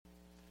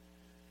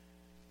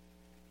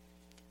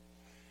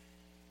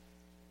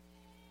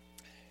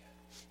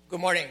Good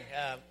morning.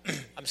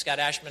 I'm Scott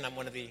Ashman. I'm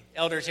one of the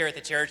elders here at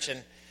the church,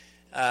 and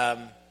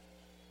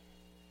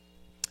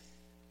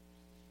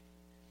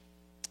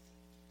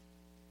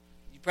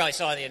you probably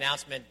saw in the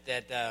announcement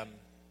that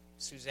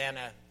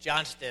Susanna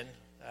Johnston,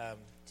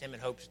 Tim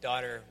and Hope's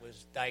daughter,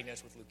 was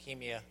diagnosed with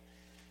leukemia.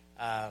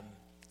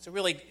 So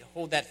really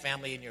hold that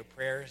family in your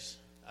prayers.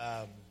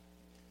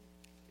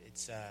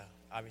 It's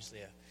obviously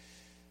a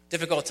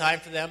difficult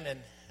time for them, and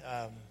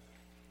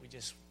we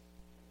just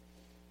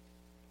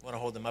want to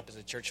hold them up as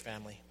a church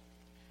family.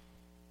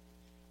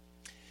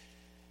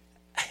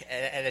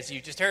 And as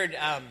you just heard,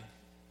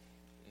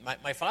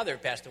 my father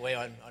passed away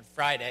on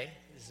Friday.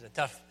 This is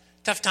a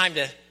tough time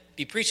to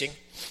be preaching,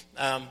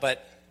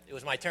 but it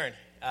was my turn,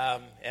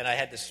 and I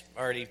had this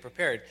already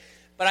prepared.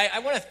 But I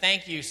want to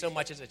thank you so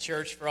much as a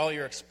church for all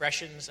your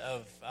expressions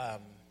of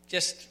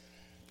just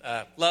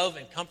love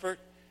and comfort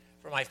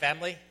for my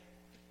family.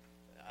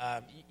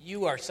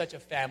 You are such a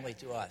family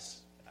to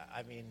us.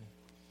 I mean,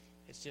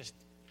 it's just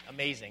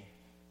amazing.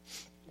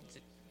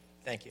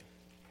 Thank you.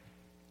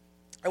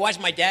 I watched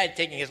my dad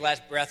taking his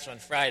last breaths on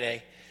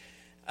Friday,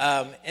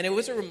 and it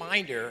was a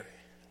reminder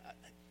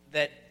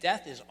that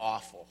death is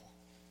awful.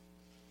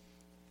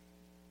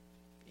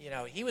 You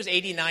know, he was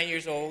 89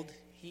 years old.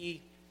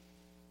 It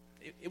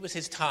was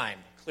his time,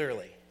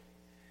 clearly.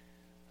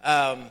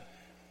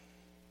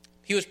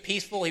 He was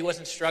peaceful. He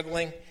wasn't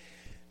struggling.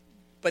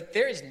 But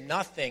there is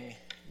nothing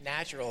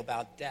natural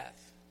about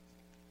death.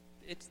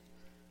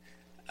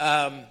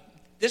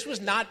 This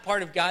was not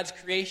part of God's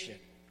creation.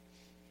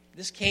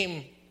 This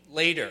came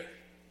later.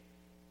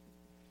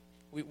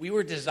 We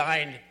were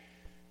designed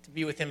to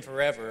be with him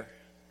forever.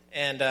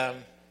 And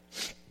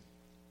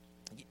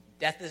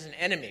death is an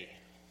enemy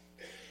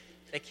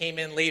that came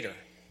in later,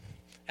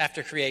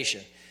 after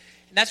creation.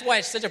 And that's why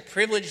it's such a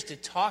privilege to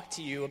talk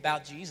to you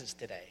about Jesus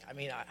today. I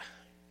mean,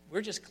 we're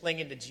just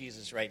clinging to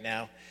Jesus right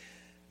now.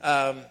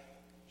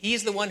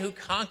 He's the one who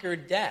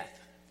conquered death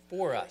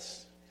for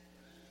us.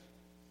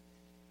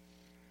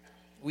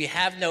 We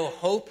have no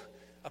hope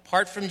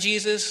apart from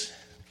Jesus,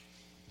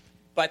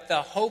 but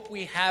the hope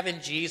we have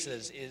in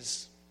Jesus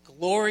is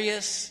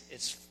glorious,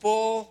 it's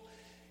full,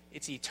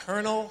 it's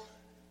eternal.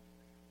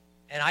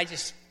 And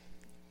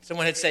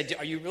someone had said,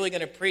 are you really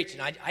going to preach?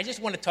 And I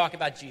just want to talk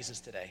about Jesus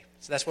today.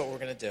 So that's what we're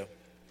going to do.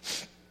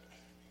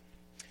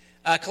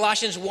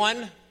 Colossians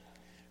 1,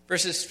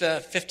 verses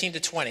 15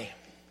 to 20. It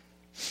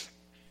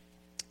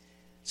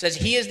says,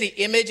 He is the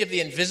image of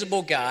the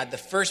invisible God, the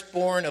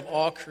firstborn of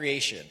all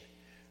creation.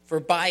 For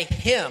by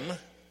him,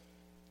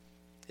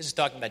 this is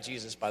talking about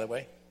Jesus, by the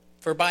way.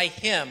 For by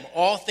him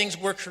all things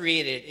were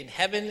created in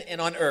heaven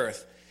and on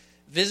earth,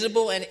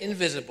 visible and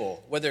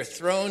invisible, whether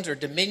thrones or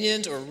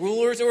dominions or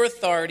rulers or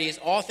authorities,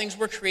 all things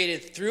were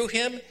created through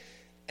him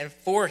and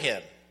for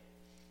him.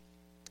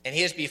 And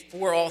he is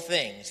before all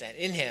things, and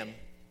in him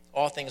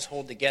all things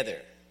hold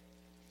together.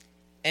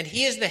 And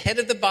he is the head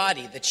of the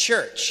body, the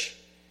church.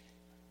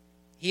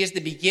 He is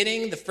the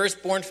beginning, the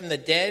firstborn from the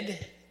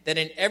dead, that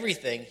in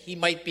everything he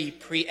might be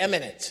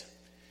preeminent.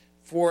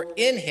 For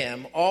in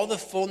him all the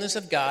fullness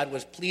of God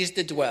was pleased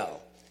to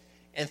dwell,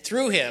 and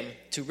through him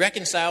to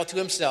reconcile to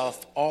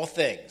himself all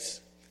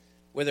things,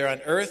 whether on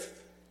earth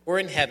or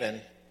in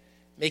heaven,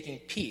 making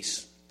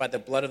peace by the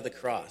blood of the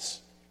cross.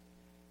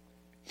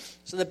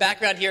 So the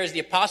background here is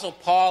the Apostle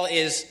Paul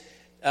is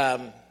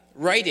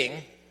writing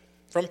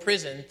from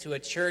prison to a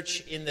church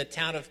in the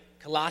town of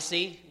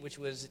Colossae, which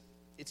was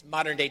it's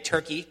modern-day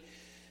Turkey.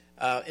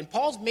 And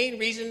Paul's main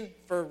reason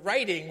for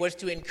writing was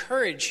to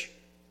encourage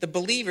the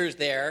believers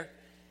there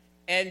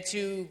and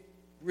to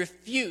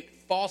refute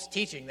false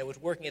teaching that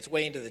was working its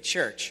way into the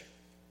church.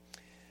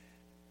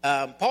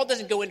 Paul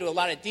doesn't go into a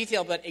lot of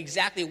detail about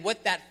exactly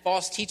what that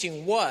false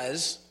teaching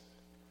was,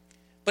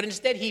 but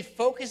instead he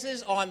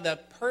focuses on the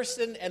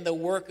person and the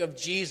work of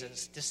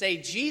Jesus to say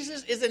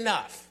Jesus is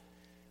enough.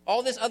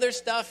 All this other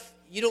stuff,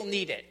 you don't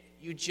need it.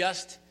 You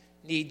just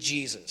need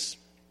Jesus.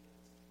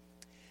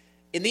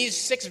 In these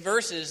 6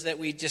 verses that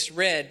we just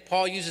read,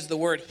 Paul uses the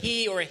word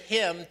he or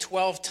him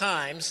 12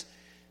 times.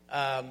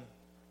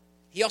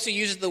 He also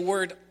uses the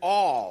word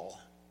all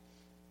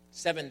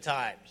 7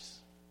 times.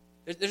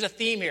 There's a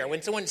theme here.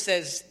 When someone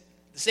says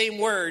the same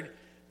word,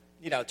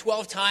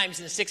 12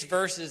 times in 6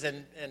 verses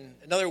and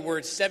another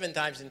word 7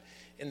 times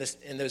in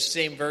those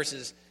same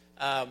verses,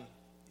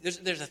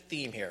 there's a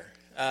theme here.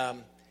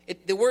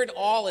 The word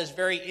all is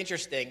very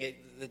interesting,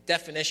 the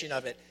definition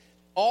of it.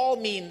 All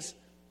means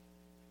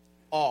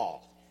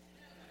all.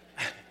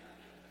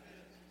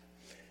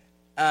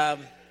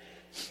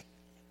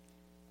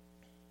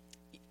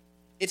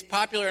 It's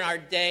popular in our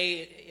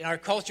day, in our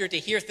culture, to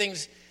hear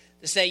things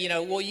to say,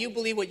 well, you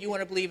believe what you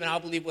want to believe and I'll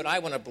believe what I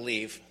want to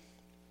believe.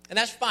 And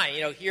that's fine.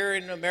 Here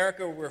in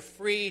America, we're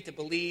free to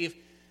believe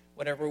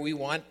whatever we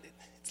want.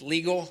 It's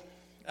legal.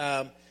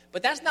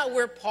 But that's not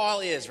where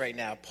Paul is right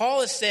now. Paul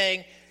is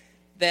saying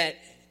that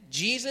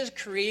Jesus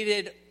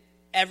created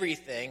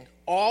everything,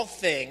 all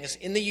things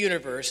in the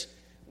universe,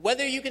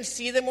 whether you can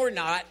see them or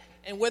not,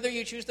 and whether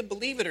you choose to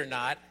believe it or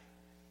not,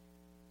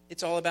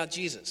 it's all about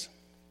Jesus.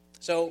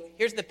 So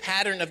here's the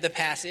pattern of the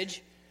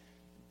passage.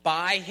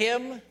 By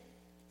him,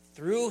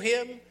 through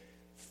him,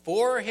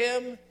 for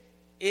him,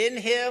 in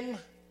him,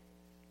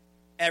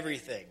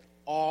 everything,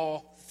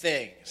 all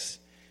things.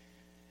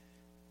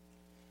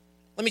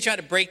 Let me try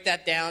to break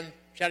that down,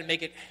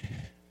 break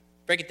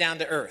it down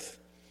to earth.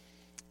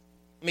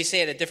 Let me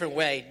say it a different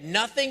way.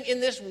 Nothing in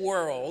this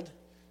world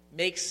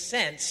makes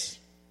sense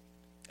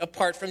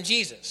apart from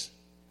Jesus.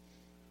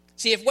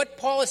 See, if what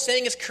Paul is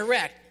saying is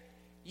correct,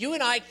 you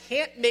and I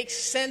can't make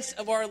sense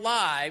of our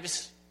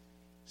lives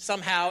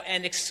somehow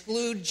and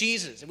exclude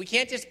Jesus. And we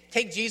can't just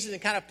take Jesus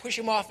and kind of push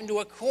him off into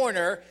a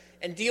corner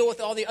and deal with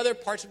all the other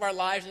parts of our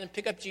lives and then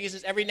pick up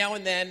Jesus every now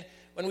and then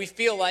when we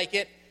feel like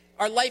it.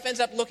 Our life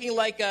ends up looking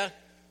like a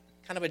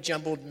kind of a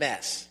jumbled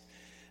mess.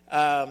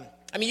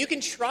 You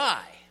can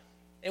try,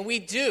 and we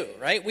do,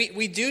 right?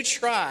 We do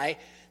try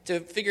to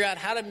figure out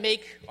how to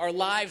make our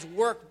lives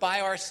work by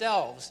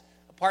ourselves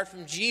apart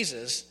from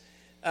Jesus.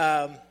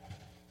 But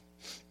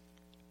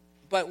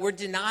we're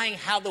denying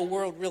how the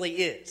world really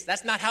is.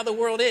 That's not how the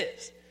world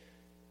is.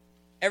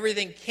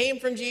 Everything came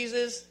from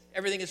Jesus.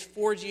 Everything is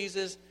for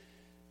Jesus.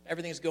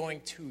 Everything is going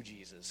to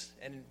Jesus.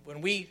 And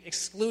when we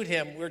exclude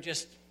him, we're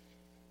just,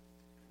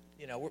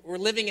 we're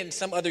living in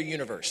some other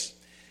universe.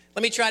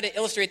 Let me try to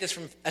illustrate this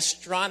from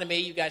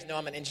astronomy. You guys know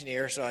I'm an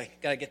engineer, so I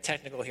got to get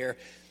technical here.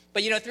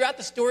 But, throughout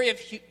the story of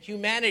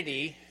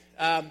humanity,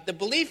 the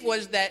belief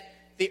was that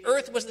the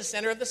Earth was the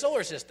center of the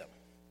solar system.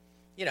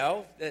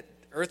 That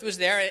Earth was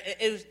there.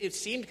 It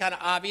seemed kind of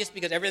obvious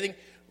because everything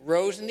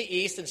rose in the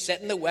east and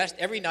set in the west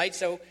every night.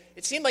 So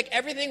it seemed like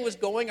everything was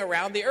going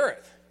around the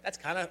Earth. That's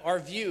kind of our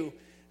view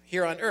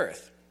here on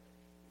Earth.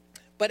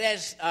 But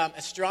as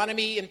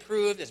astronomy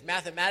improved, as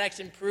mathematics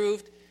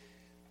improved,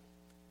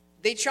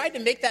 they tried to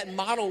make that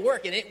model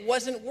work, and it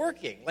wasn't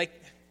working.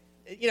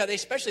 They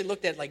especially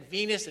looked at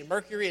Venus and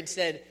Mercury and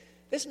said,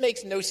 this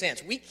makes no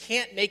sense. We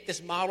can't make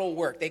this model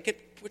work. They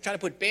kept trying to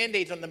put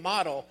Band-Aids on the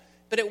model,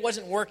 but it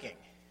wasn't working.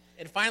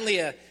 And finally,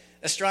 an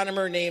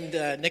astronomer named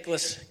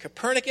Nicholas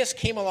Copernicus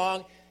came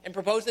along and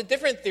proposed a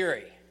different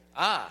theory.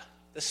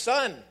 The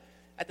sun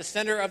at the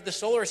center of the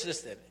solar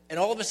system. And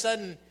all of a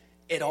sudden,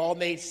 it all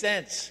made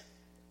sense.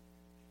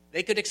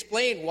 They could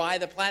explain why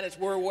the planets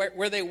were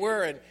where they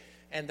were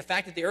and the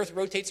fact that the Earth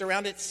rotates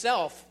around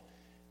itself.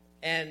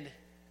 And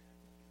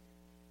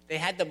they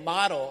had the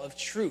model of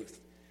truth.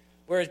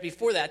 Whereas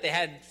before that, they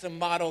had some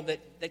model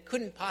that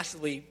couldn't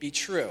possibly be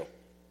true.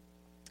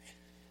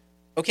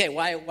 Okay,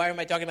 why am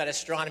I talking about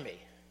astronomy?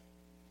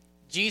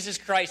 Jesus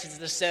Christ is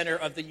the center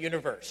of the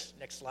universe.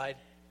 Next slide.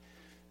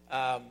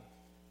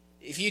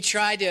 If you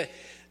try to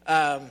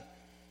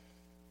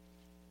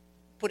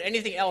put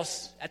anything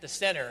else at the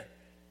center,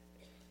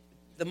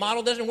 the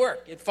model doesn't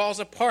work. It falls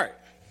apart.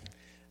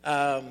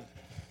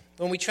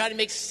 When we try to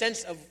make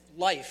sense of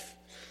life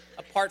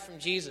apart from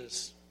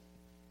Jesus,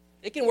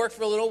 it can work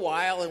for a little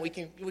while, and we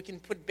can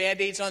put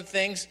Band-Aids on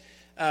things.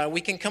 We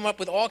can come up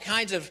with all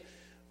kinds of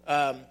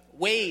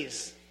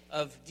ways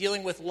of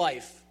dealing with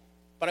life,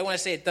 but I want to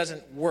say it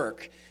doesn't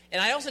work.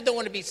 And I also don't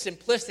want to be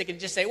simplistic and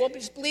just say, well,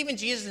 just believe in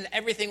Jesus and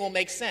everything will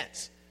make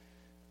sense.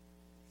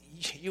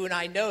 You and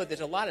I know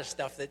there's a lot of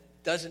stuff that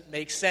doesn't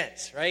make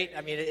sense, right?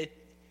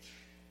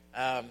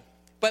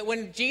 But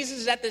when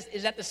Jesus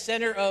is at the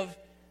center of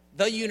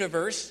the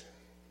universe,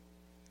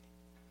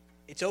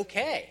 it's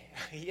okay.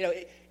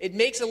 It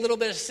makes a little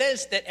bit of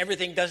sense that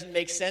everything doesn't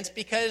make sense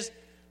because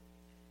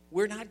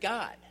we're not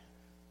God.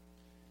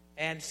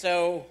 And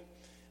so,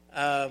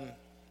 but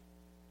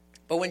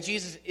when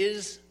Jesus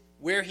is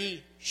where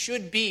he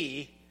should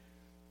be,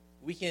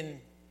 we can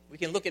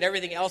look at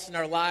everything else in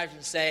our lives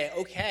and say,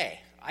 okay,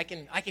 I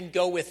can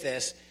go with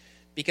this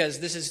because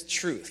this is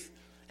truth.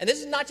 And this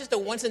is not just a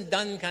once and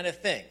done kind of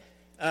thing.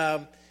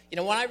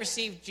 When I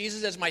received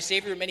Jesus as my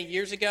Savior many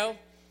years ago,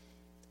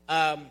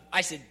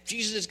 I said,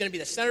 Jesus is going to be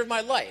the center of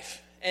my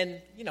life.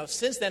 And,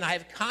 since then I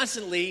have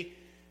constantly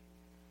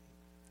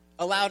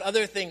allowed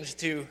other things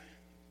to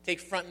take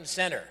front and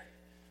center,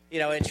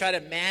 and try to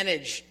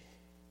manage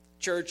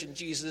church and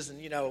Jesus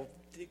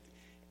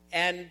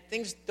and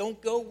things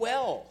don't go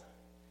well.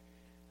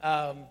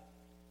 And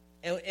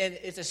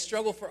it's a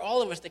struggle for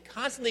all of us to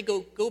constantly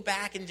go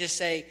back and just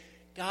say,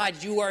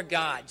 God, you are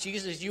God.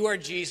 Jesus, you are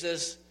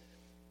Jesus.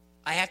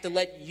 I have to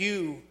let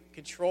you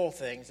control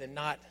things and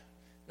not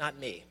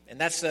me. And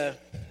that's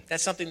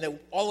something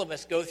that all of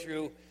us go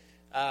through,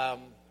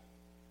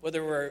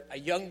 whether we're a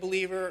young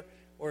believer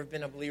or have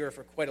been a believer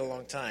for quite a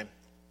long time.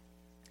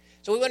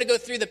 So we want to go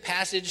through the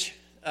passage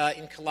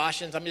in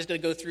Colossians. I'm just going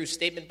to go through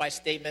statement by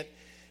statement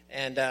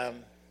and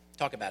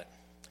talk about it.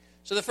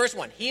 So the first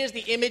one, he is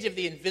the image of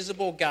the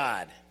invisible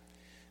God.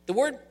 The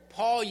word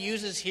Paul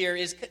uses here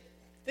is,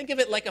 think of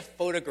it like a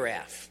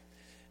photograph.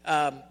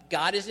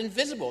 God is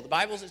invisible. The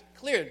Bible is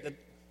clear.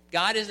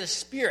 God is a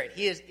spirit.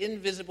 He is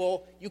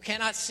invisible. You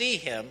cannot see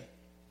him.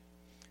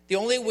 The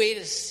only way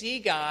to see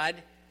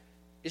God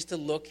is to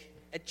look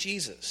at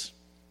Jesus.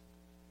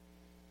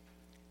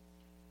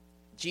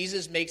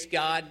 Jesus makes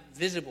God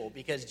visible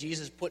because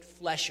Jesus put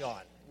flesh on.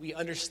 We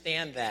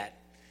understand that.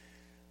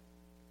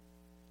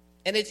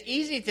 And it's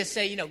easy to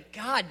say,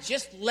 God,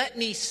 just let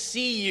me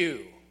see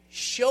you.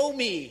 Show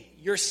me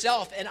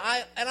yourself, and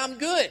I'm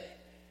good.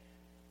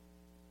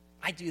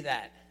 I do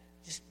that.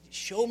 Just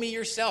show me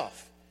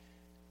yourself.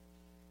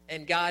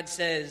 And God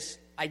says,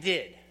 I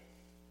did.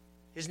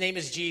 His name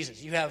is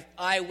Jesus. You have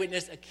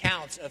eyewitness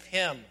accounts of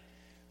him.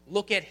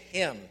 Look at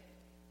him.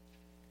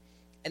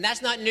 And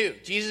that's not new.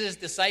 Jesus'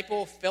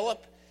 disciple,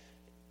 Philip,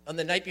 on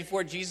the night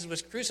before Jesus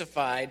was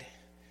crucified,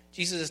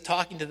 Jesus is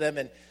talking to them,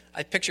 and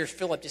I picture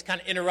Philip just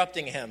kind of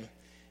interrupting him.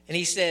 And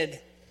he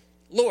said,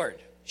 Lord,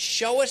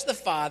 show us the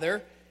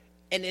Father,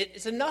 and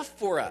it's enough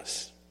for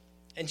us.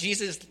 And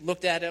Jesus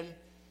looked at him.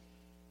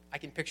 I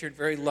can picture it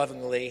very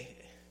lovingly,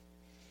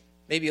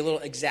 maybe a little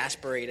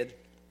exasperated.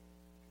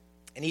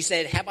 And he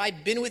said, have I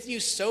been with you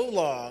so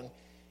long,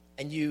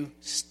 and you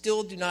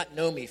still do not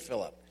know me,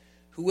 Philip?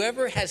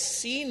 Whoever has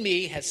seen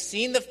me has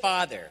seen the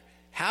Father.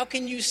 How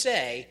can you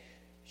say,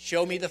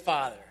 show me the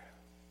Father?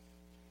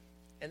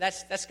 And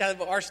that's kind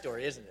of our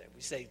story, isn't it?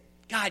 We say,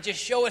 God, just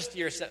show us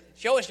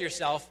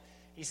yourself.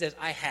 He says,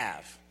 I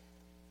have.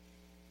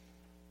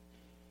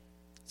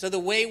 So the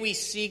way we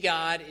see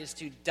God is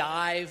to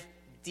dive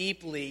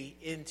deeply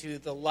into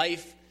the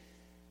life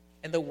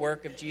and the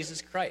work of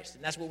Jesus Christ.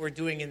 And that's what we're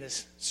doing in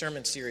this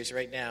sermon series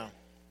right now.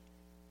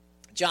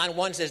 John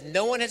 1 says,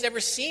 no one has ever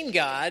seen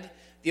God.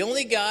 The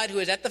only God who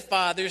is at the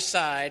Father's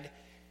side,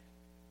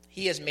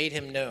 he has made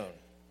him known.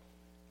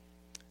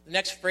 The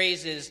next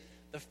phrase is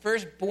the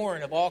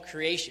firstborn of all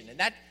creation.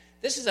 And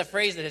this is a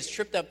phrase that has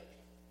tripped up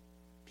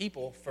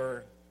people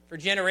for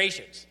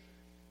generations.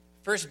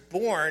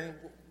 Firstborn,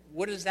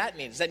 what does that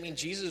mean? Does that mean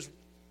Jesus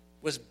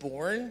was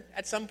born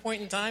at some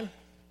point in time?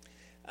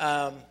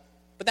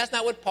 But that's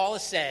not what Paul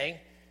is saying.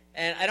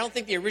 And I don't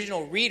think the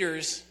original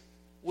readers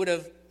would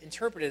have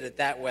interpreted it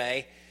that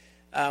way.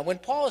 When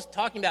Paul is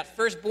talking about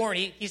firstborn,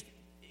 he's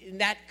in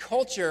that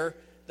culture,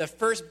 the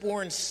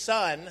firstborn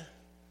son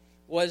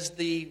was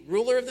the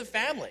ruler of the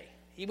family.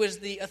 He was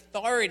the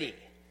authority.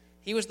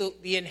 He was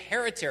the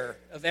inheritor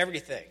of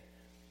everything.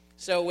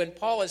 So when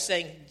Paul is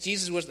saying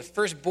Jesus was the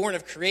firstborn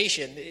of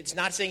creation, it's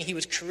not saying he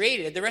was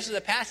created. The rest of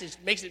the passage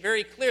makes it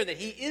very clear that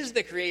he is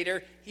the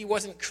creator. He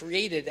wasn't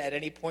created at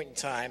any point in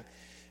time.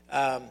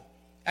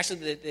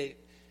 Actually, the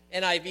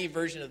NIV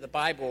version of the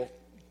Bible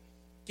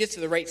gets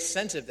to the right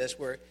sense of this,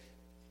 where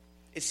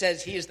it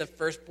says he is the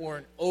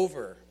firstborn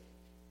over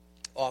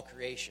all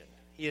creation.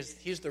 He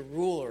is the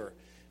ruler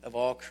of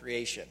all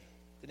creation.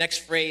 The next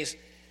phrase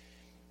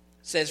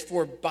says,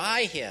 for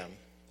by him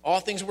all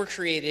things were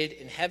created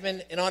in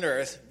heaven and on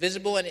earth,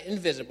 visible and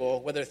invisible,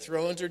 whether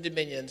thrones or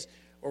dominions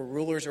or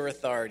rulers or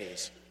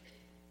authorities.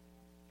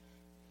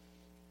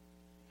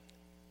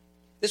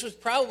 This was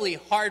probably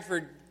hard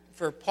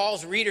for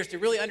Paul's readers to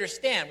really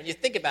understand when you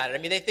think about it. I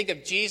mean, they think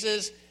of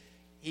Jesus.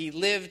 He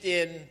lived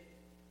in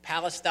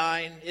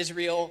Palestine,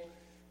 Israel,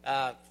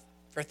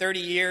 for 30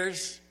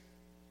 years.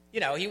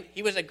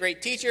 He was a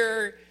great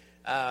teacher.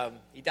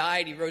 He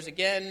died. He rose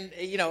again.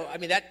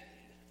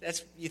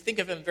 That's you think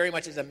of him very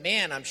much as a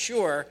man, I'm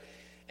sure.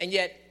 And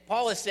yet,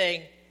 Paul is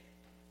saying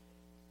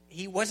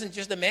he wasn't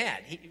just a man.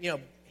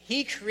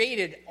 He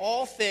created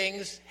all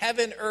things,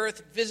 heaven,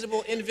 earth,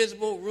 visible,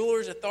 invisible,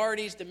 rulers,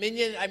 authorities,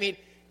 dominion. I mean,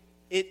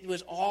 it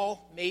was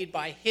all made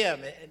by him.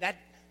 And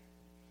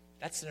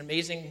that's an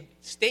amazing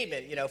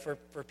statement,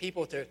 for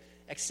people to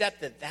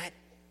accept that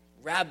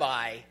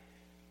rabbi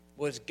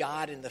was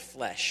God in the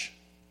flesh.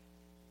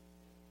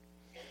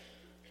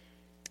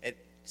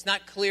 It's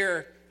not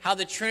clear how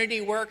the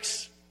Trinity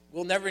works.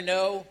 We'll never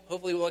know.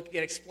 Hopefully we'll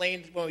get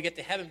explained when we get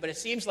to heaven. But it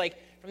seems like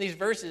from these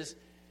verses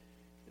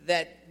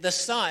that the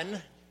Son,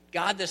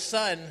 God the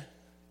Son,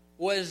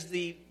 was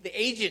the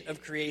agent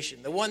of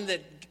creation, the one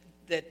that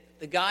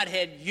the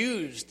Godhead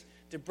used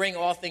to bring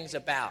all things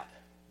about.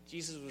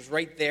 Jesus was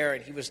right there,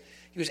 and he was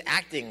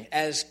acting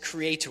as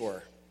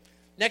creator.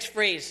 Next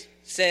phrase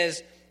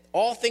says,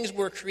 all things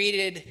were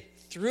created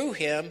through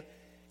him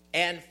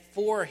and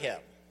for him.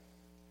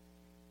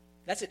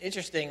 That's an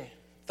interesting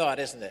thought,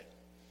 isn't it?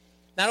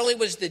 Not only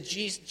was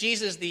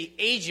Jesus the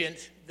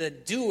agent, the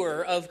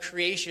doer of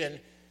creation,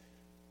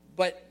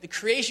 but the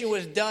creation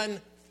was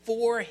done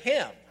for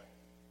him.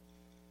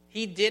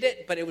 He did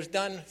it, but it was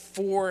done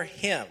for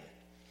him.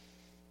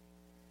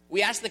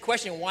 We ask the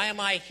question, why am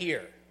I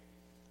here?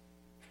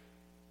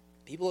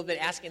 People have been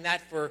asking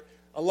that for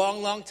a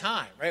long, long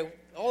time, right?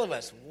 All of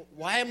us.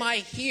 Why am I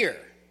here?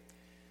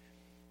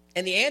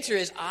 And the answer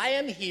is, I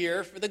am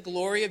here for the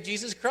glory of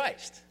Jesus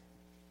Christ.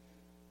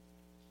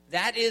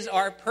 That is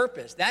our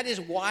purpose. That is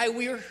why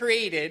we were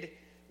created,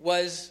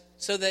 was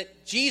so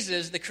that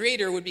Jesus, the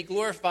Creator, would be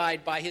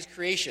glorified by his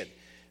creation.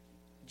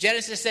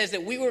 Genesis says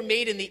that we were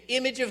made in the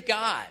image of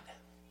God.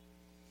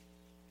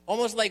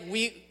 Almost like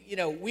we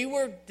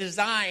were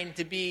designed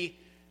to be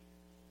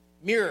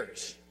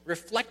mirrors,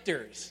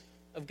 reflectors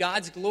of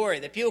God's glory,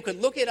 that people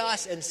could look at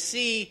us and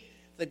see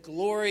the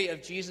glory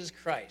of Jesus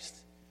Christ.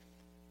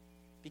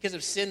 Because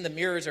of sin, the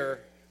mirrors are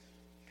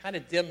kind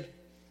of dim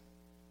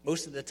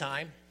most of the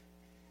time.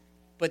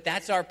 But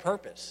that's our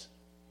purpose.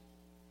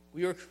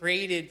 We were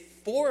created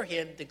for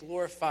him to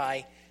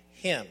glorify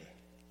him.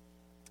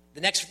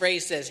 The next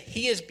phrase says,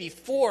 he is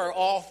before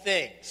all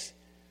things.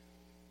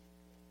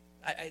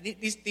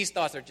 These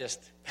thoughts are just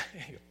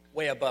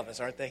way above us,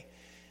 aren't they?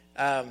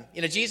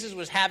 Jesus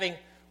was having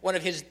one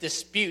of his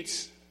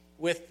disputes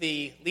with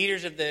the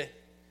leaders of the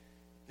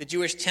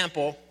Jewish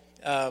temple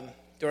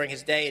during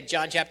his day in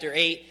John chapter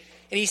 8.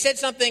 And he said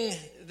something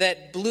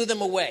that blew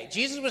them away.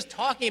 Jesus was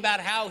talking about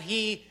how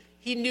he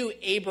knew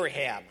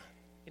Abraham.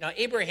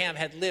 Abraham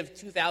had lived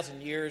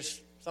 2,000 years,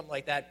 something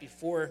like that,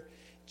 before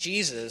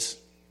Jesus.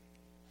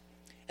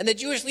 And the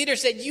Jewish leader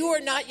said, you are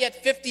not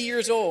yet 50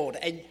 years old,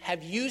 and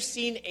have you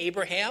seen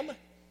Abraham?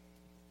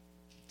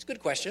 It's a good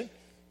question.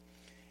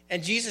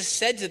 And Jesus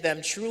said to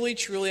them, truly,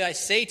 truly, I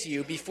say to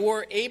you,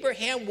 before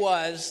Abraham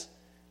was,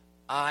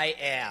 I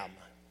am.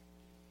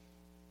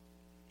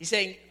 He's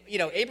saying,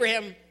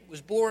 Abraham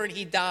was born,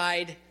 he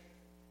died,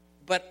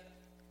 but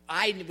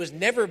I was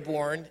never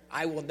born,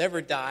 I will never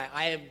die.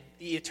 I am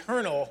the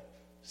eternal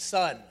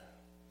Son.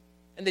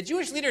 And the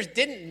Jewish leaders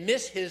didn't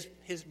miss his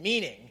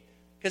meaning,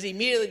 because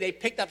immediately they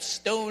picked up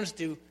stones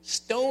to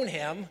stone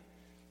him,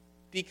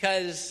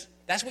 because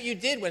that's what you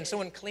did when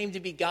someone claimed to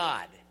be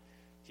God.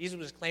 Jesus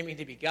was claiming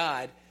to be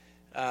God,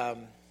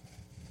 and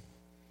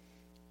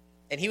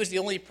he was the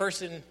only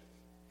person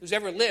who's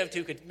ever lived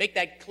who could make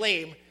that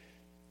claim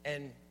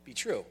and be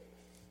true.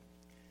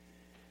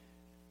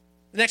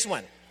 The next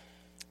one.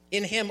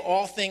 In him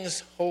all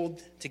things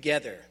hold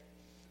together.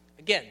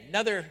 Again,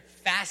 another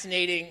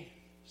fascinating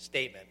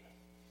statement.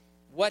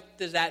 What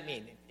does that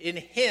mean? In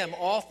him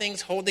all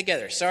things hold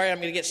together. Sorry, I'm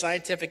going to get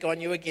scientific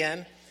on you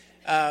again.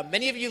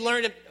 Many of you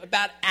learned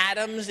about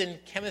atoms in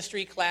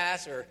chemistry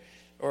class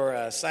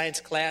or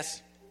science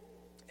class.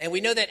 And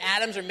we know that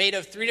atoms are made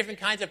of three different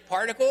kinds of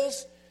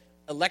particles: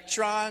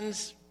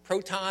 electrons,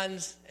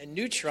 protons, and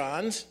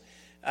neutrons.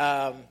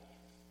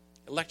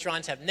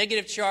 Electrons have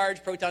negative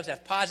charge, protons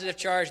have positive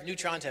charge,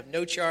 neutrons have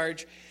no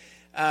charge.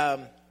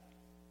 And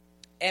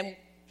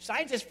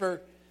scientists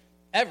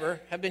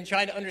forever have been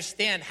trying to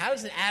understand, how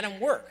does an atom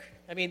work?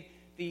 I mean,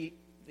 the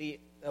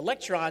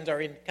electrons are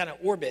in kind of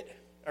orbit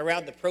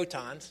around the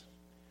protons,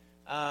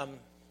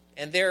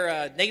 and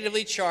they're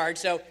negatively charged,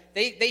 so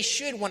they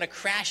should want to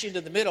crash into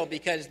the middle,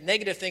 because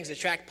negative things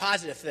attract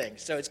positive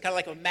things. So it's kind of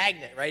like a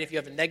magnet, right? If you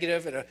have a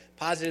negative and a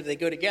positive, they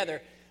go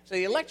together. So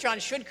the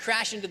electrons should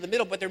crash into the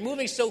middle, but they're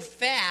moving so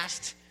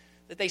fast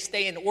that they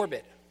stay in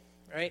orbit,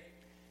 right?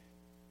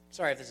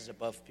 Sorry if this is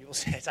above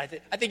people's heads. I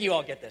think you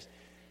all get this.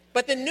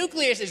 But the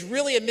nucleus is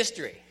really a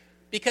mystery,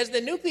 because the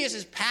nucleus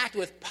is packed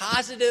with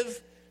positive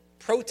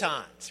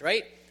protons,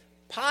 right?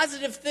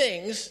 Positive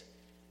things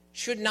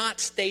should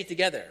not stay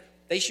together.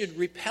 They should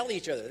repel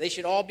each other. They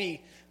should all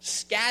be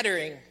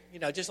scattering,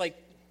 just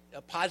like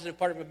a positive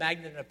part of a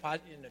magnet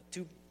and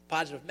two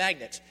positive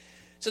magnets.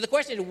 So the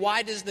question is,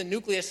 why does the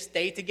nucleus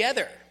stay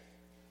together?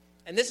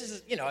 And this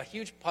is, a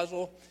huge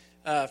puzzle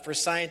for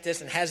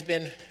scientists, and has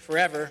been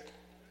forever.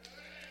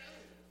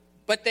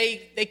 But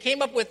they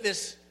came up with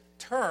this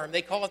term.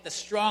 They call it the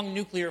strong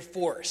nuclear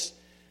force.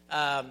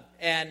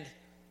 And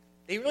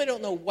they really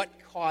don't know what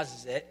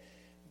causes it.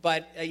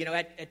 But,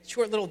 at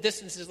short little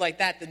distances like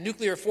that, the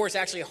nuclear force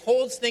actually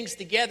holds things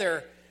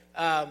together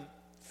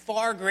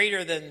far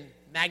greater than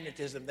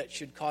magnetism that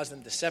should cause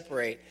them to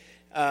separate.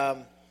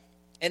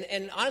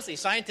 And honestly,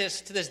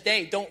 scientists to this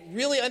day don't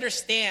really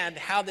understand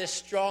how this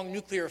strong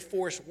nuclear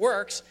force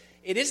works.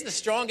 It is the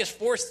strongest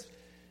force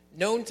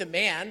known to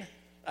man.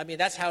 I mean,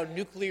 that's how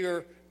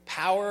nuclear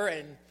power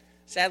and,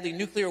 sadly,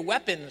 nuclear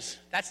weapons,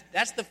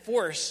 that's the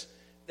force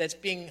that's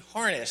being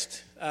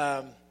harnessed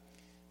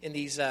in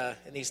these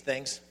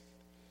things.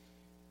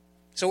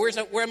 So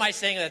where am I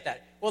saying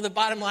that? Well, the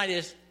bottom line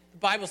is, the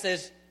Bible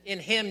says, in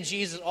him,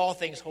 Jesus, all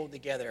things hold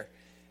together.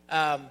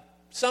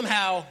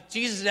 Somehow,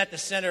 Jesus is at the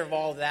center of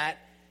all of that.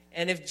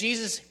 And if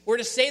Jesus were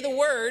to say the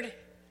word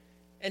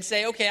and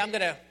say, okay, I'm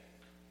gonna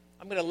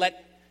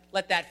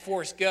let that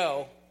force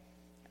go,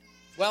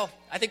 well,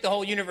 I think the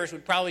whole universe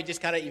would probably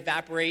just kind of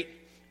evaporate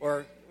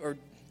or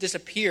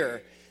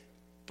disappear.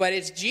 But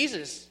it's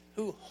Jesus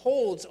who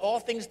holds all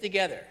things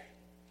together.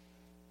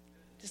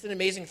 Just an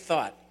amazing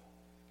thought.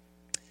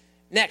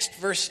 Next,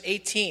 verse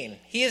 18.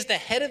 He is the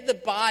head of the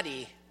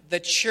body, the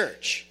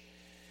church.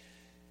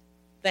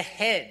 The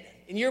head.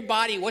 In your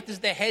body, what does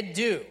the head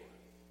do?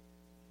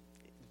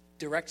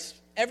 Directs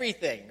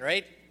everything,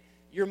 right?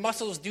 Your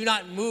muscles do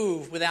not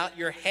move without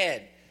your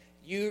head.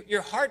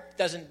 Your heart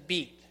doesn't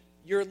beat.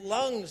 Your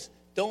lungs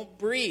don't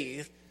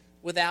breathe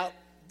without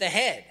the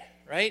head,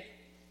 right?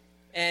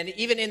 And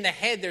even in the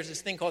head, there's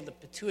this thing called the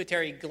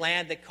pituitary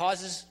gland that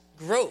causes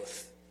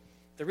growth.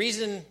 The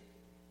reason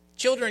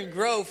children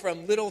grow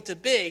from little to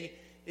big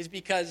is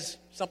because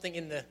something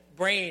in the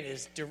brain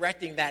is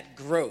directing that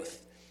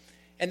growth.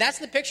 And that's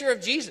the picture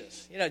of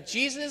Jesus.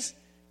 Jesus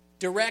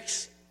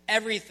directs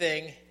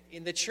everything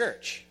in the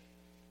church.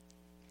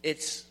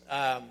 It's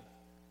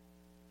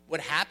what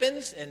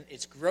happens, and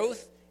its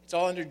growth, it's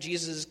all under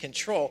Jesus'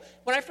 control.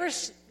 When I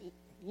first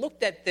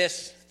looked at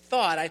this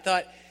thought, I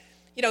thought,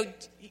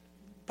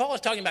 Paul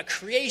is talking about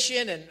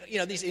creation and,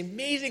 these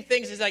amazing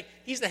things. It's like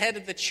he's the head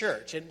of the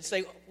church. And it's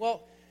like,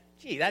 well,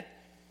 gee, that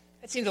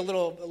seems a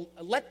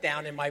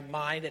letdown in my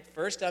mind at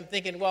first. I'm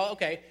thinking, well,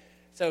 okay,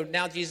 so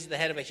now Jesus is the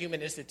head of a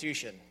human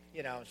institution.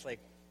 It's like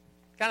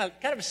kind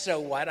of so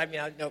what? I mean,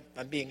 I know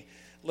I'm being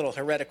a little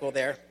heretical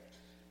there.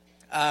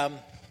 But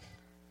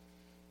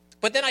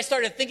then I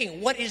started thinking,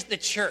 what is the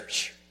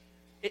church?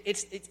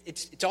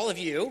 It's all of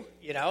you,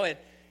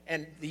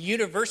 and the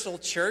universal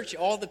church,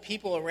 all the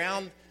people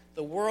around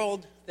the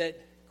world that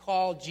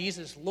call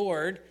Jesus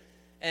Lord,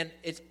 and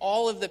it's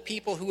all of the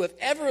people who have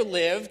ever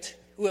lived,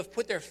 who have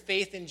put their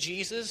faith in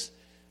Jesus,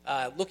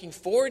 looking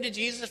forward to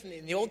Jesus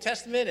in the Old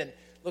Testament and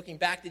looking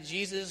back to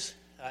Jesus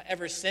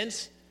ever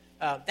since.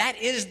 That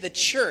is the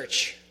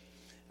church.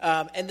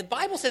 And the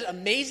Bible says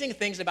amazing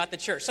things about the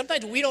church.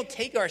 Sometimes we don't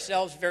take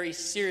ourselves very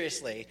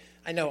seriously.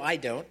 I know I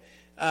don't.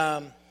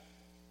 But,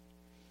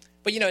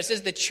 it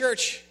says the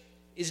church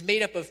is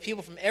made up of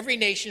people from every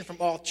nation, from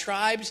all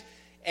tribes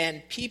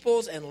and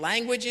peoples and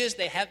languages.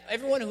 They have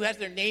everyone who has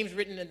their names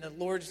written in the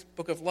Lord's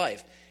book of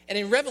life. And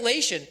in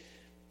Revelation,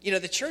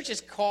 the church is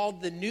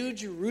called the New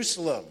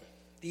Jerusalem,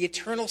 the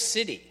eternal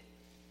city.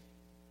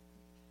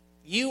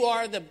 You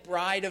are the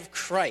bride of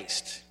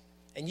Christ,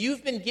 and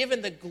you've been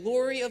given the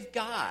glory of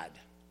God.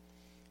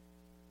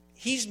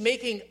 He's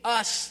making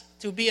us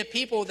to be a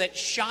people that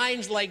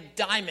shines like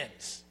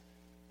diamonds,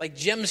 like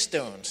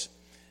gemstones.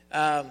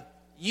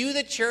 You,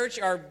 the church,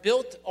 are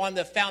built on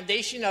the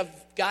foundation of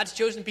God's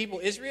chosen people,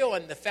 Israel,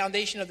 and the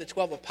foundation of the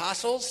 12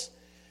 apostles.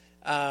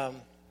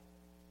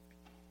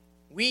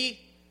 We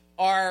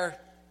are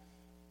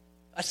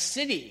a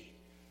city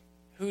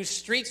whose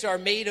streets are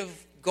made of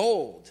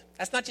gold.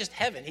 That's not just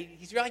heaven.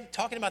 He's really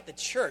talking about the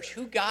church,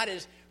 who God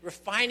is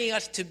refining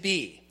us to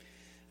be.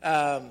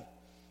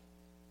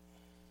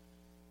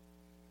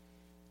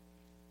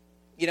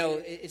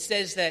 It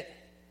says that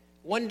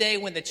one day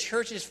when the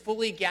church is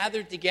fully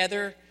gathered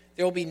together,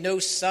 there will be no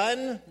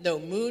sun, no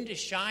moon to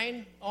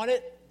shine on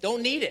it.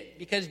 Don't need it,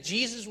 because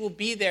Jesus will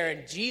be there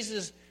and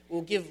Jesus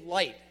will give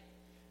light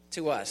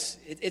to us.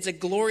 It's a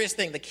glorious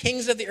thing. The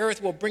kings of the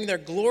earth will bring their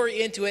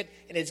glory into it,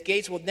 and its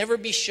gates will never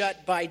be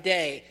shut by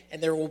day,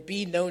 and there will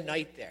be no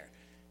night there.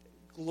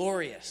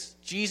 Glorious.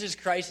 Jesus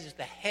Christ is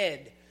the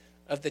head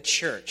of the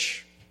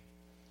church.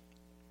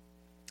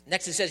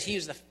 Next it says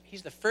he's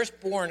the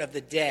firstborn of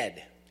the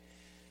dead.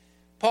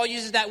 Paul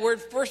uses that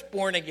word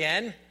firstborn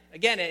again.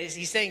 Again,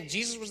 he's saying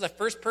Jesus was the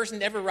first person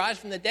to ever rise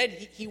from the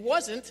dead. He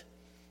wasn't.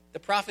 The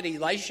prophet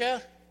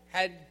Elisha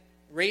had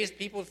raised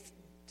people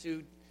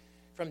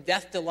from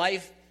death to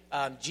life.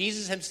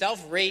 Jesus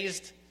himself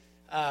raised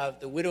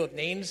the widow of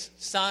Nain's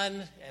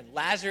son and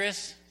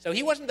Lazarus. So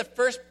he wasn't the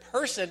first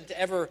person to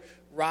ever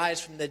rise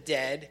from the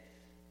dead,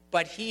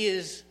 but he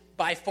is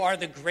by far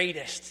the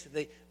greatest,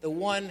 the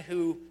one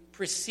who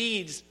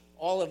precedes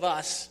all of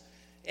us,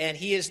 and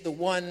he is the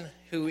one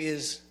who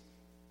is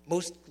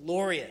most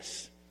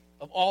glorious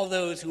of all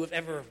those who have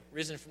ever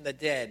risen from the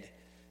dead.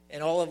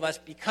 And all of us,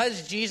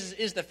 because Jesus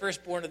is the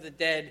firstborn of the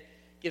dead,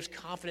 gives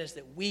confidence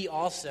that we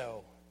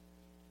also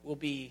will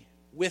be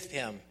with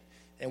him,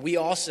 and we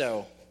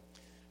also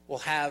will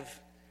have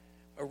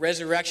a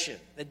resurrection.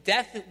 The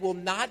death will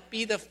not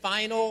be the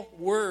final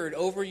word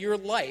over your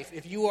life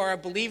if you are a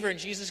believer in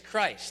Jesus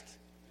Christ.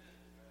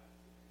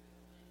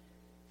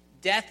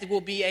 Death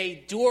will be a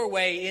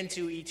doorway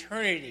into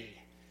eternity,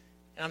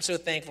 and I'm so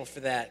thankful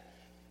for that.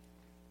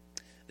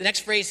 The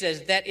next phrase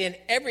says that in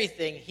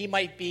everything he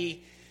might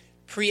be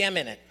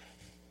preeminent.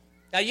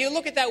 Now you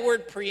look at that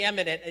word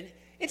preeminent, and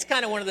it's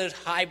kind of one of those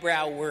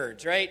highbrow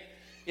words, right?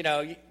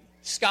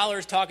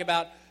 Scholars talk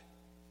about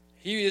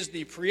he is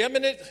the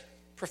preeminent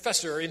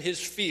professor in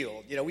his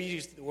field. We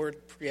use the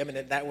word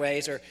preeminent that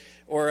way.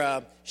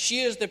 Or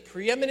she is the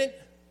preeminent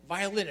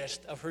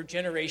violinist of her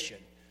generation.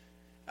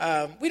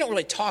 We don't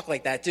really talk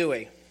like that, do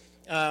we?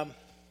 But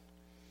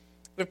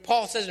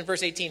Paul says in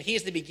verse 18, he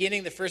is the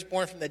beginning, the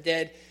firstborn from the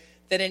dead,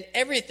 that in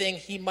everything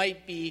he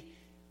might be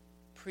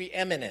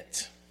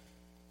preeminent.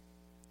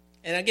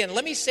 And again,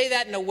 let me say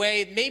that in a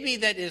way maybe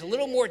that is a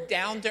little more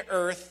down to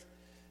earth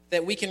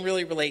that we can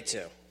really relate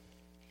to.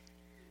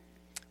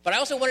 But I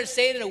also want to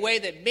say it in a way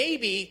that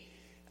maybe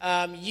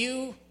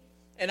you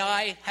and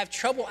I have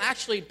trouble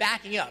actually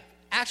backing up,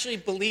 actually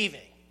believing.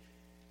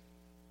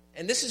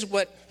 And this is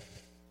what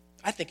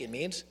I think it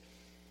means.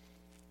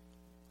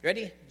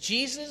 Ready?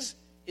 Jesus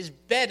is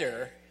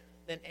better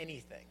than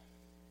anything.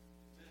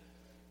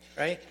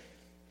 Right?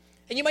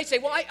 And you might say,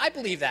 well, I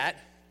believe that.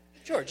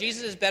 Sure,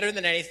 Jesus is better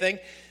than anything.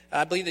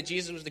 I believe that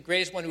Jesus was the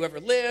greatest one who ever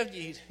lived.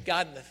 He's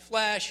God in the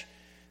flesh.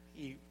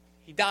 He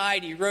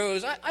died, he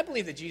rose. I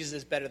believe that Jesus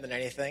is better than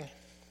anything.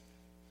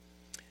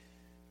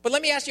 But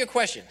let me ask you a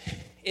question.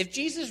 If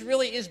Jesus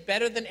really is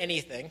better than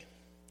anything,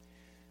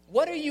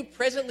 what are you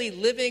presently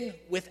living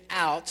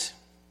without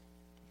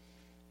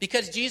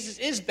because Jesus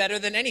is better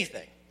than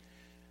anything?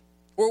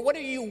 Or what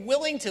are you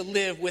willing to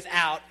live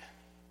without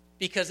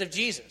because of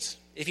Jesus,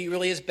 if he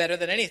really is better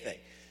than anything?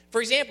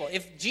 For example,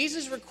 if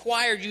Jesus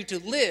required you to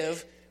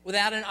live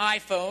without an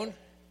iPhone,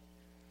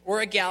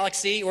 or a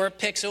Galaxy or a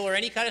Pixel or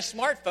any kind of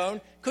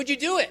smartphone, could you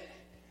do it?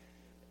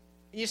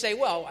 And you say,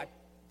 well, I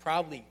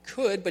probably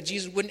could, but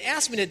Jesus wouldn't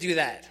ask me to do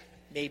that.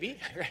 Maybe.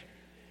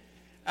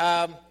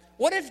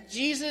 What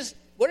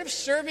if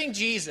serving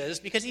Jesus,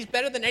 because he's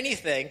better than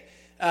anything,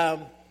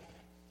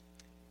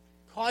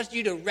 caused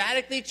you to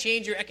radically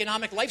change your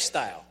economic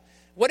lifestyle?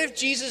 What if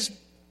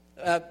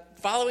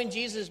following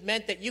Jesus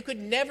meant that you could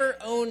never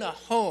own a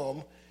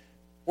home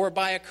or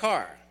buy a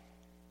car?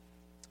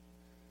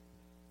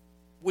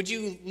 Would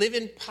you live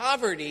in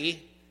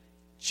poverty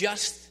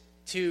just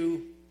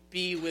to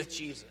be with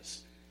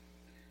Jesus?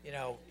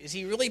 Is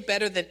he really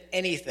better than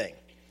anything?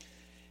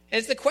 And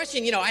it's the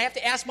question, I have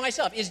to ask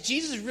myself, is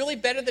Jesus really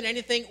better than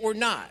anything or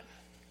not?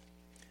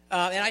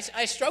 And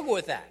I struggle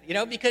with that,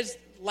 because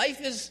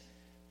life is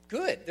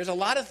good. There's a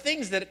lot of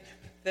things that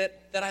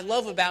I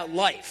love about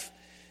life.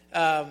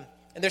 And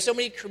there's so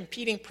many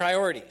competing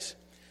priorities.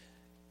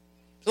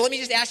 So let me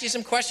just ask you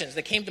some questions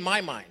that came to my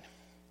mind.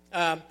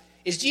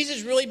 Is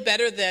Jesus really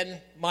better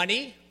than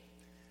money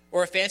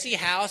or a fancy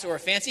house or a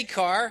fancy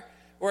car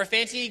or a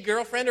fancy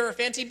girlfriend or a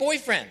fancy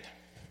boyfriend?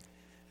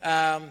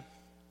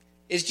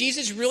 Is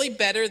Jesus really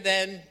better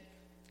than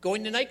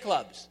going to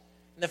nightclubs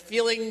and the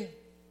feeling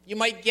you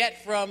might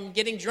get from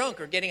getting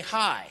drunk or getting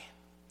high?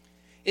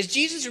 Is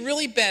Jesus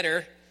really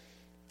better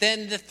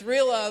than the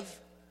thrill of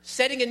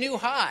setting a new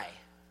high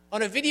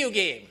on a video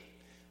game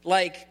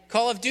like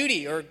Call of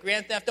Duty or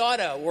Grand Theft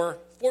Auto or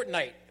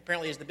Fortnite,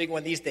 apparently is the big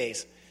one these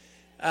days?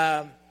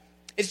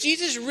 Is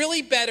Jesus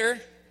really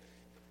better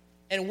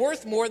and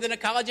worth more than a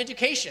college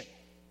education?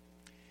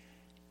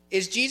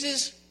 Is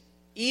Jesus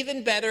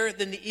even better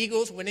than the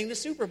Eagles winning the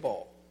Super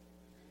Bowl?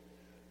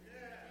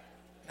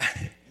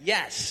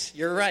 Yes,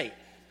 you're right.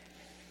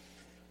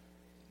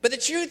 But the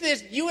truth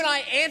is, you and I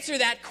answer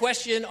that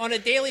question on a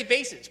daily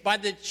basis by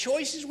the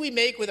choices we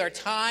make with our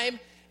time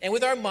and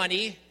with our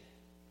money.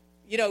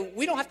 We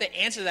don't have to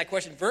answer that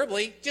question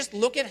verbally. Just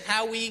look at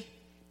how we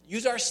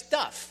use our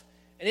stuff.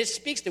 And it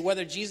speaks to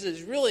whether Jesus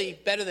is really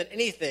better than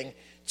anything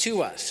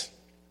to us.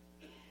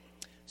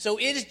 So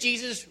is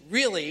Jesus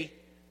really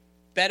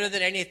better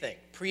than anything?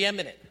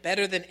 Preeminent,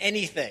 better than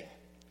anything?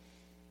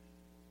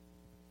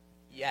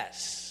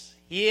 Yes,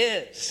 he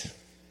is.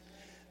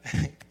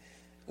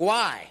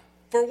 Why?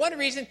 For one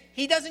reason,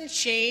 he doesn't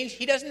change,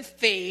 he doesn't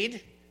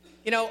fade.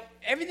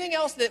 Everything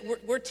else that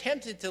we're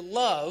tempted to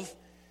love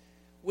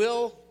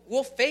will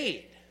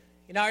fade.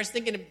 I was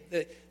thinking of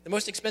the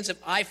most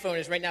expensive iPhone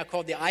is right now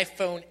called the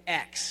iPhone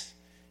X.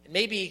 And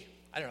maybe,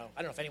 I don't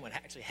know if anyone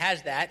actually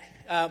has that,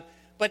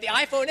 but the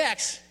iPhone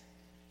X,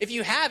 if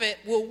you have it,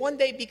 will one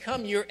day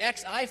become your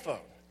ex-iPhone.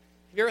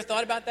 Have you ever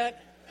thought about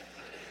that?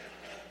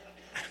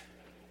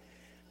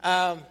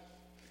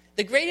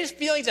 The greatest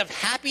feelings of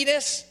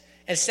happiness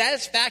and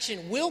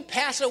satisfaction will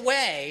pass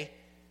away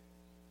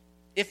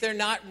if they're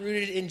not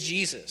rooted in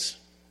Jesus.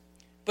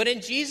 But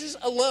in Jesus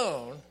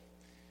alone,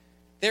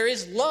 there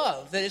is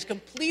love that is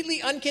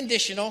completely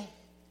unconditional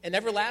and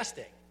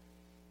everlasting.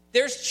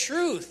 There's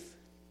truth,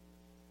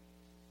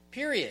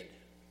 period.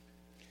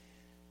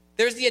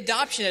 There's the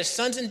adoption as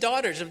sons and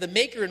daughters of the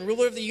maker and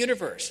ruler of the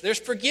universe. There's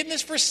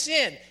forgiveness for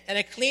sin and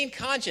a clean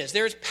conscience.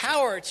 There's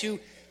power to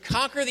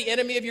conquer the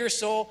enemy of your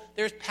soul.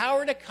 There's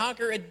power to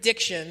conquer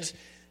addictions,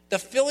 the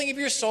filling of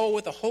your soul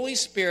with the Holy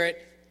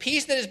Spirit,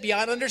 peace that is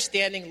beyond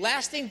understanding,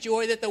 lasting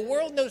joy that the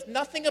world knows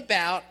nothing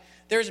about.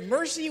 There's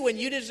mercy when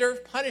you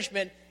deserve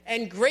punishment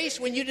and grace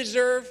when you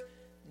deserve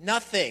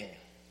nothing.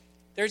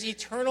 There's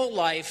eternal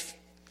life,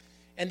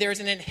 and there's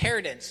an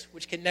inheritance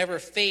which can never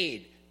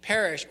fade,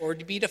 perish, or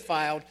be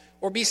defiled,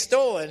 or be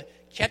stolen,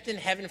 kept in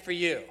heaven for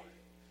you.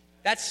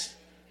 That's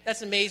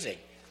amazing.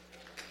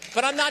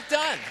 But I'm not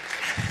done.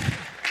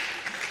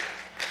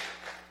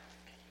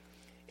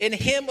 In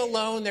him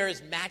alone there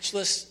is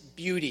matchless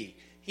beauty.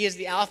 He is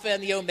the Alpha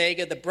and the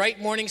Omega, the bright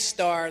morning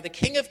star, the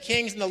King of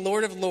kings and the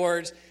Lord of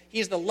lords. He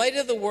is the light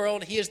of the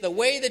world. He is the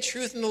way, the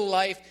truth, and the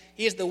life.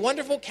 He is the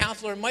wonderful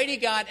counselor, mighty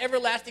God,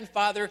 everlasting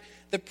Father,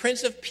 the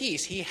Prince of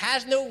Peace. He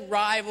has no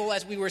rival,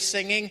 as we were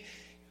singing.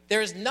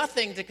 There is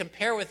nothing to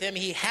compare with him.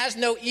 He has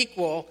no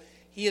equal.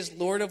 He is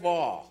Lord of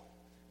all.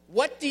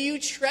 What do you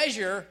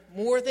treasure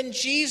more than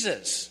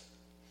Jesus?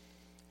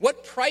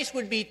 What price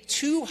would be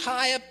too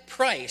high a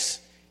price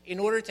in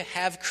order to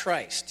have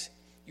Christ?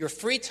 Your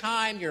free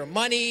time, your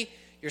money,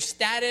 your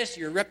status,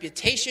 your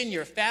reputation,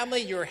 your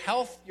family, your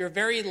health, your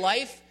very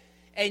life.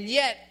 And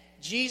yet,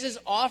 Jesus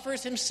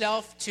offers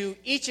himself to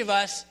each of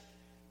us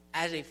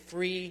as a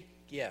free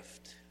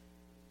gift.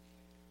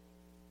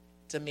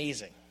 It's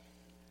amazing.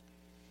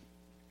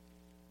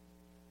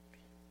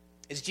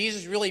 Is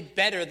Jesus really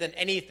better than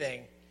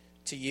anything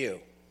to you?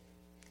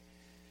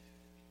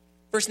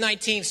 Verse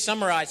 19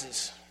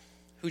 summarizes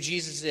who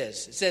Jesus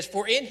is. It says,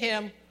 "For in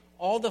him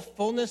all the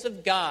fullness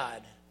of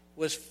God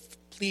was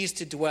pleased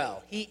to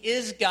dwell." He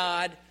is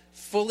God,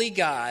 fully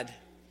God.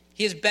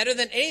 He is better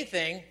than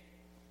anything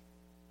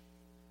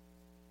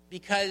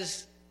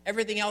because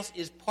everything else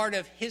is part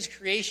of his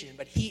creation,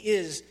 but he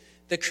is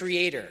the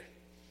creator.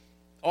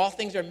 All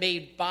things are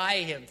made by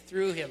him,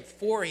 through him,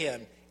 for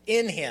him,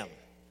 in him.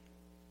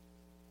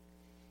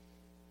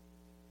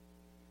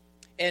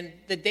 And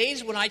the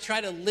days when I try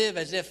to live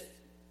as if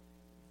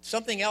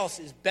something else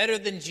is better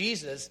than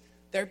Jesus,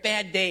 they're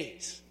bad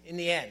days in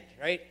the end,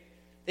 right?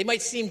 They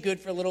might seem good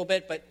for a little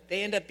bit, but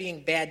they end up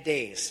being bad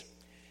days.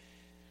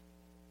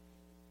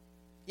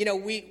 You know,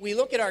 we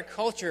look at our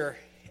culture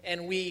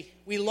and we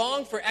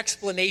long for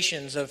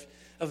explanations of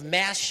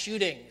mass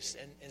shootings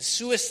and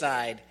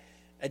suicide,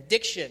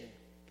 addiction,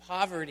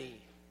 poverty,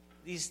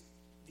 these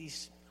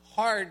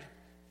hard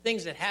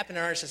things that happen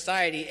in our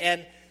society.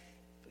 And,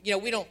 you know,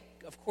 we don't,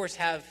 of course,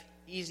 have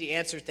easy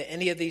answers to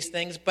any of these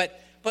things, but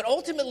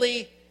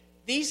ultimately,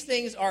 these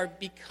things are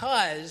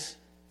because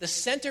the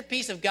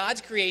centerpiece of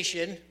God's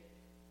creation,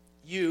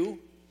 you,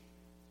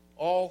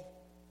 all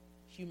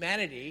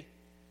humanity,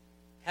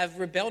 have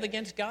rebelled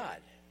against God.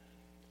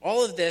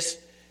 All of this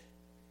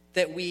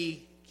that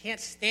we can't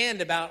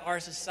stand about our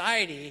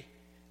society,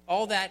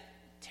 all that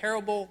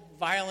terrible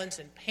violence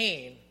and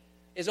pain,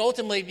 is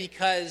ultimately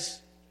because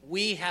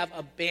we have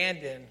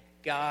abandoned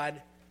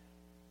God,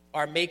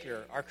 our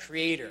Maker, our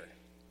Creator,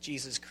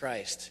 Jesus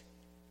Christ.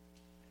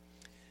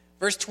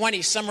 Verse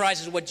 20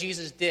 summarizes what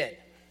Jesus did.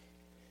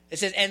 It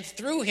says, and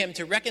through him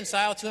to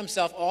reconcile to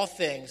himself all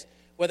things,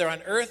 whether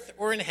on earth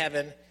or in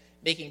heaven,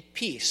 making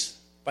peace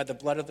by the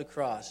blood of the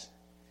cross.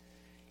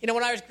 You know,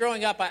 when I was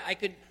growing up, I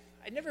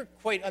never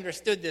quite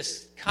understood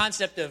this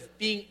concept of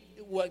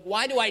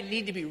why do I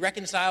need to be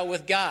reconciled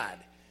with God?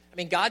 I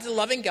mean, God's a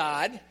loving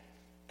God, and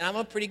I'm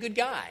a pretty good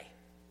guy.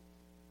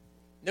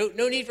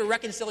 No need for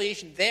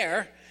reconciliation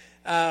there.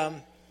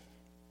 But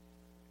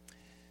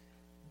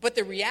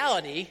the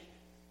reality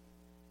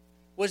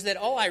was that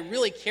all I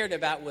really cared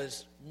about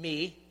was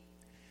me.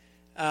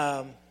 You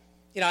know,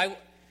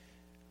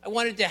 I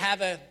wanted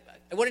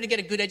to get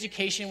a good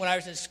education when I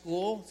was in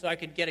school so I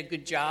could get a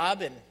good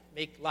job and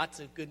make lots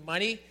of good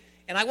money.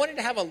 And I wanted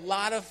to have a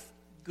lot of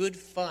good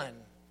fun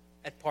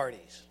at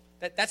parties.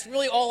 That's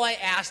really all I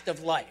asked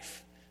of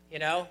life, you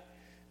know.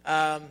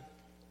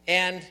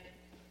 And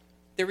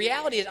the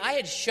reality is I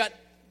had shut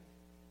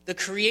the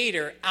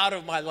Creator out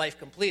of my life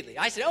completely.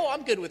 I said,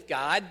 I'm good with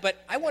God,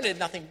 but I wanted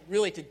nothing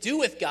really to do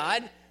with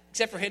God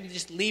except for him to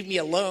just leave me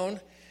alone.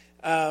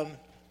 And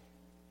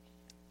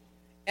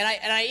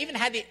I even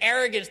had the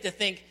arrogance to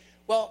think,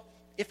 well,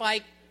 if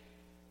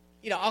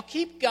I'll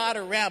keep God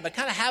around, but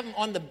kind of have him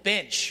on the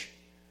bench,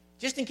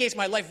 just in case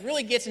my life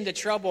really gets into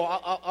trouble.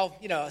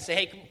 I'll say,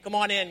 hey, come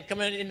on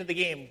into the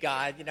game,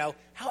 God. You know,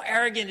 how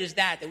arrogant is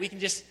that we can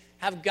just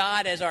have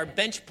God as our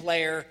bench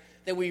player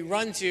that we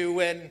run to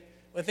when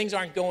things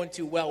aren't going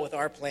too well with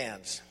our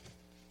plans.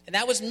 And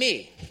that was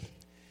me.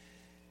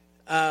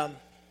 I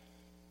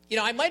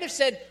might have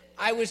said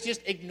I was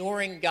just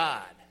ignoring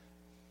God.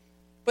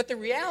 But the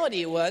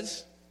reality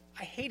was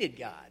I hated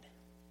God.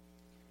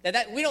 Now,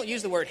 we don't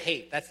use the word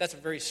hate. That's a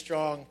very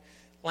strong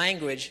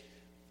language.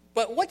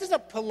 But what does a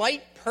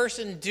polite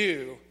person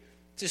do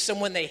to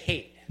someone they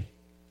hate?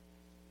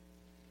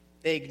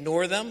 They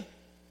ignore them.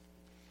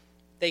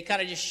 They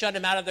kind of just shut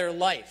them out of their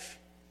life.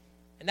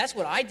 And that's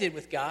what I did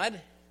with God.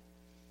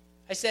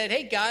 I said,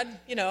 hey, God,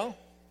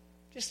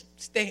 just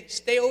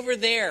stay over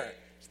there.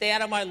 Stay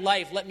out of my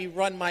life. Let me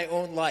run my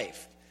own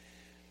life.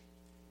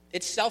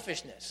 It's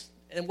selfishness.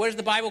 And what does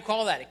the Bible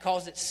call that? It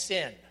calls it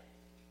sin.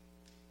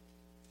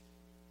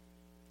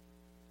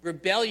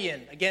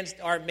 Rebellion against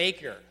our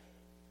Maker.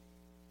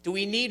 Do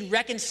we need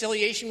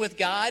reconciliation with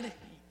God?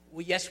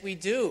 Well, yes, we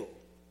do.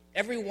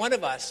 Every one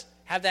of us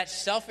have that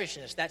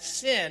selfishness, that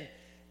sin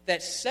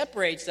that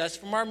separates us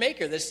from our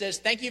Maker, that says,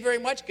 thank you very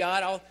much,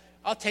 God.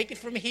 I'll take it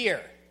from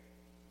here.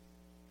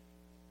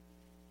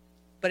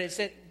 But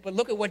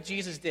look at what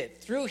Jesus did.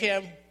 Through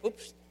him,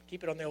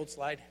 keep it on the old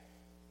slide.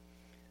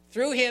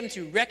 Through him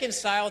to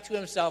reconcile to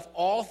himself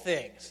all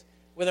things,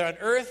 whether on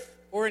earth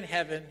or in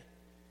heaven,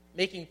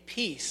 making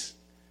peace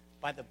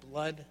by the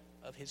blood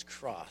of his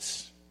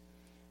cross.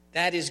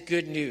 That is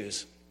good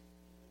news.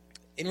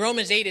 In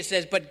Romans 8 it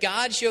says, but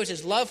God shows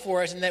his love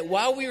for us in that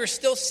while we were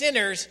still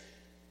sinners,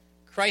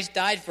 Christ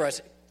died for us.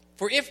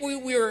 For if we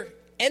were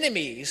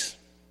enemies,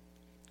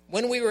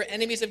 when we were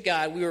enemies of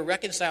God, we were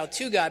reconciled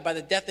to God by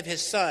the death of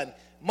his Son.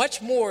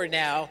 Much more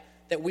now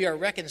that we are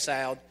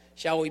reconciled,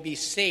 shall we be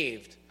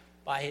saved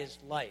by his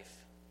life.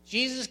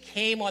 Jesus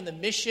came on the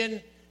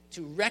mission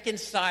to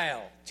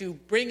reconcile, to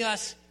bring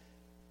us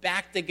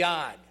back to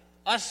God.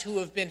 Us who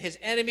have been his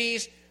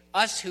enemies,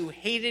 us who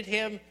hated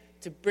him,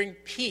 to bring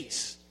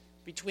peace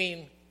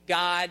between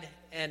God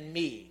and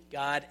me,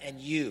 God and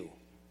you.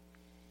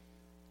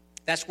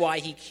 That's why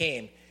he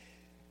came.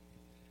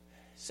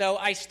 So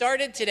I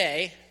started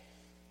today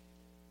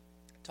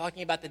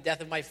talking about the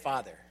death of my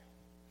father.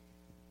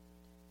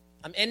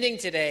 I'm ending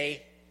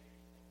today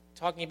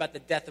talking about the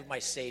death of my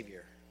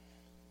Savior.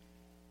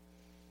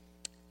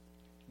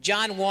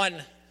 John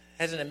 1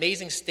 has an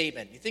amazing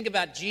statement. You think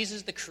about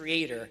Jesus, the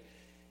Creator.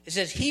 It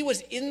says, he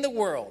was in the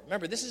world.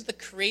 Remember, this is the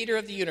Creator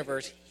of the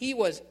universe. He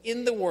was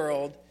in the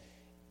world,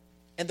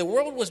 and the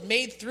world was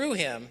made through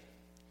him,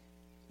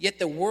 yet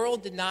the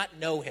world did not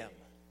know him.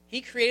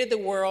 He created the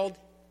world.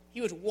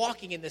 He was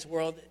walking in this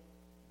world.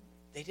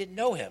 They didn't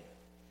know him.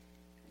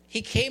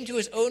 He came to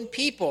his own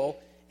people,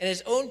 and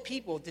his own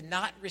people did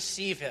not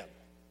receive him.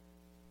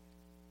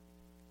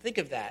 Think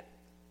of that.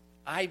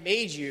 I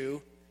made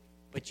you,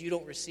 but you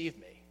don't receive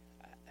me.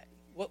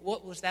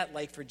 What was that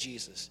like for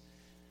Jesus?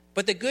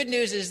 But the good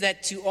news is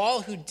that to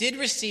all who did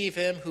receive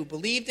him, who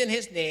believed in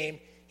his name,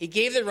 he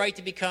gave the right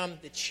to become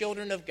the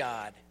children of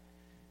God.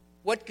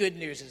 What good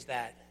news is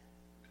that?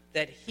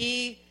 That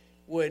he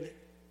would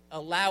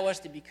allow us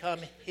to become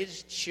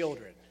his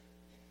children.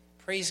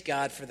 Praise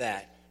God for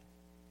that.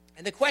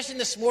 And the question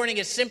this morning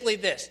is simply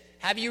this: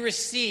 have you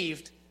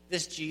received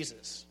this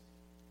Jesus?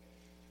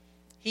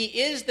 He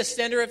is the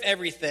center of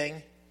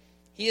everything.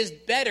 He is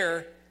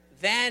better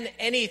than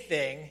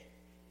anything.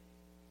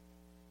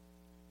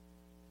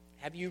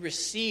 Have you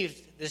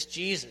received this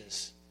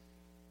Jesus?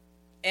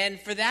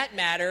 And for that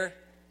matter,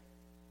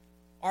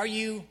 are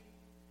you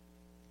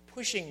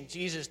pushing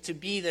Jesus to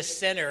be the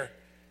center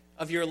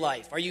of your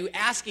life? Are you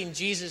asking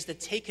Jesus to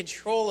take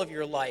control of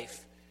your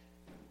life?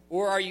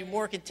 Or are you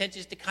more content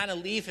just to kind of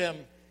leave him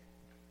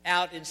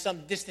out in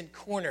some distant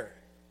corner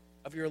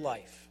of your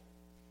life?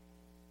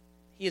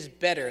 He is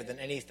better than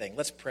anything.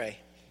 Let's pray.